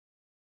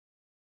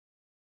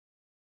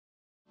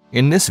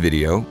In this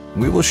video,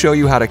 we will show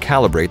you how to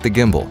calibrate the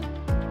gimbal.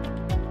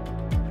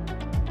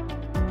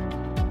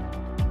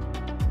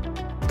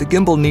 The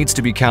gimbal needs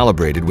to be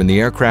calibrated when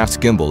the aircraft's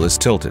gimbal is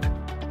tilted.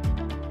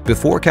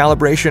 Before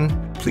calibration,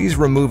 please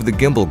remove the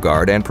gimbal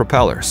guard and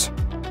propellers.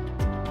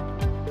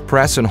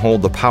 Press and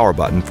hold the power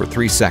button for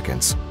 3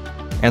 seconds,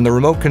 and the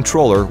remote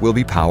controller will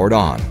be powered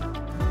on.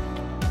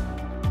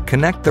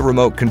 Connect the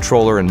remote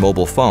controller and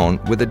mobile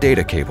phone with a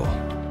data cable.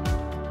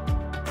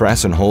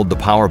 Press and hold the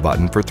power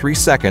button for 3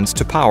 seconds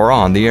to power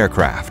on the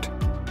aircraft.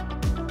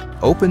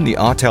 Open the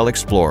Autel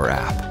Explorer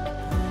app.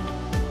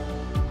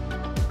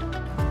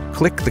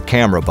 Click the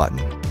camera button.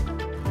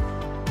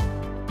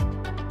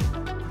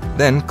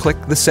 Then click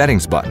the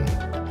settings button,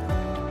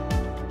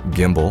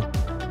 gimbal,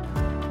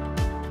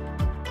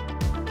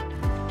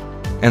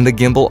 and the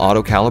gimbal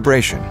auto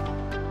calibration.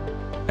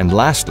 And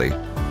lastly,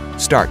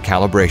 start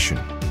calibration.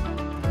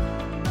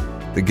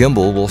 The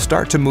gimbal will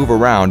start to move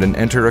around and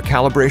enter a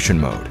calibration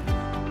mode.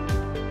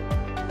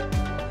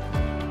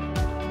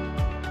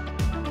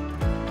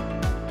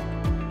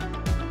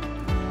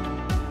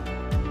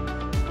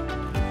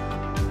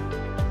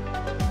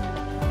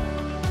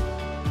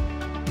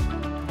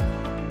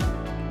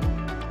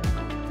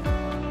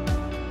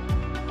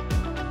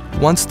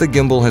 Once the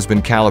gimbal has been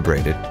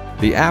calibrated,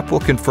 the app will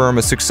confirm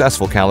a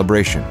successful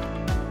calibration.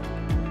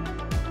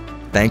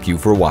 Thank you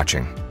for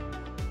watching.